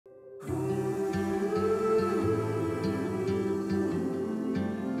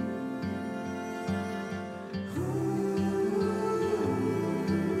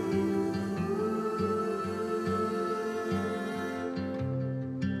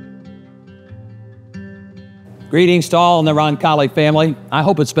Greetings to all in the Roncalli family. I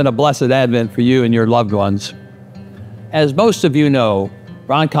hope it's been a blessed Advent for you and your loved ones. As most of you know,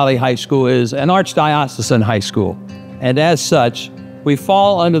 Roncalli High School is an archdiocesan high school, and as such, we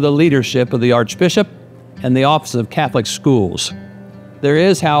fall under the leadership of the Archbishop and the Office of Catholic Schools. There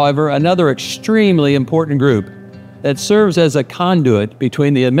is, however, another extremely important group that serves as a conduit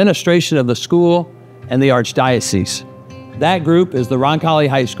between the administration of the school and the Archdiocese. That group is the Roncalli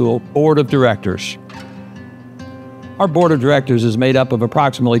High School Board of Directors. Our Board of Directors is made up of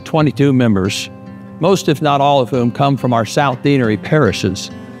approximately 22 members, most if not all of whom come from our South Deanery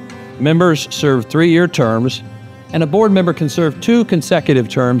parishes. Members serve 3-year terms, and a board member can serve 2 consecutive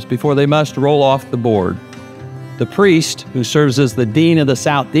terms before they must roll off the board. The priest, who serves as the Dean of the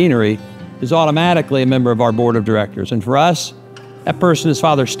South Deanery, is automatically a member of our Board of Directors, and for us, that person is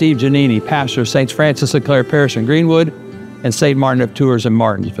Father Steve Giannini, pastor of St. Francis of Clare Parish in Greenwood and St. Martin of Tours in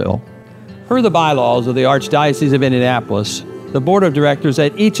Martinsville. Per the bylaws of the Archdiocese of Indianapolis, the Board of Directors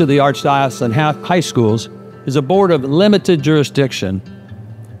at each of the Archdiocesan high schools is a board of limited jurisdiction.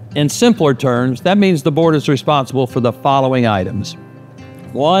 In simpler terms, that means the board is responsible for the following items.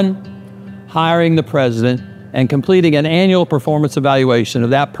 1, hiring the president and completing an annual performance evaluation of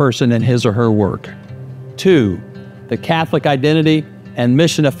that person and his or her work. 2, the Catholic identity and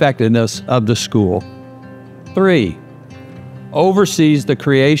mission effectiveness of the school. 3, oversees the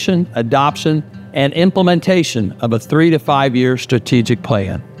creation, adoption, and implementation of a 3 to 5 year strategic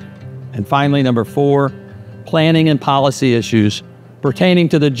plan. And finally, number 4, planning and policy issues pertaining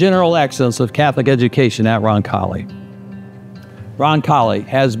to the general excellence of Catholic education at Roncalli. Roncalli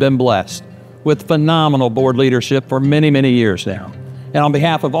has been blessed with phenomenal board leadership for many, many years now. And on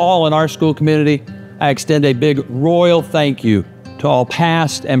behalf of all in our school community, I extend a big royal thank you to all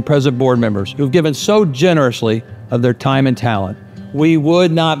past and present board members who've given so generously of their time and talent. We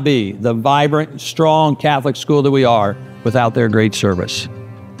would not be the vibrant, strong Catholic school that we are without their great service.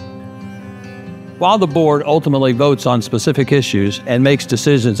 While the board ultimately votes on specific issues and makes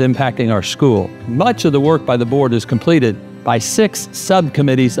decisions impacting our school, much of the work by the board is completed by 6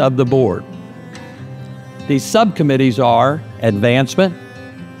 subcommittees of the board. These subcommittees are advancement,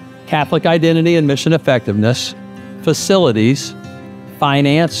 Catholic identity and mission effectiveness, facilities,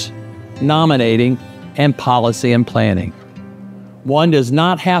 finance, nominating, and policy and planning. One does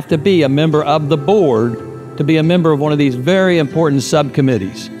not have to be a member of the board to be a member of one of these very important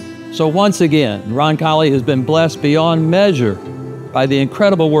subcommittees. So once again, Roncalli has been blessed beyond measure by the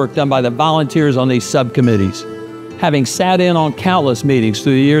incredible work done by the volunteers on these subcommittees. Having sat in on countless meetings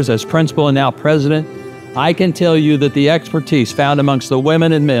through the years as principal and now president, I can tell you that the expertise found amongst the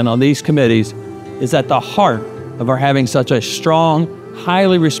women and men on these committees is at the heart of our having such a strong,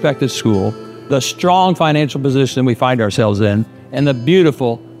 highly respected school, the strong financial position we find ourselves in, and the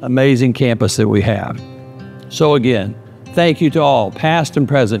beautiful, amazing campus that we have. So again, thank you to all past and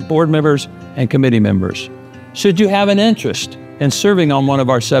present board members and committee members. Should you have an interest in serving on one of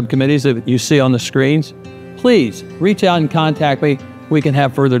our subcommittees that you see on the screens, please reach out and contact me. We can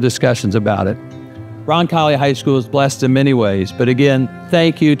have further discussions about it. Roncalli High School is blessed in many ways, but again,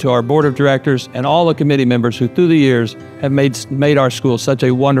 thank you to our Board of Directors and all the committee members who through the years have made our school such a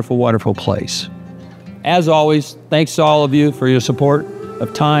wonderful, wonderful place. As always, thanks to all of you for your support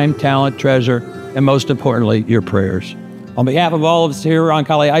of time, talent, treasure, and most importantly, your prayers. On behalf of all of us here at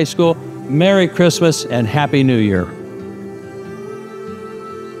Roncalli High School, Merry Christmas and Happy New Year.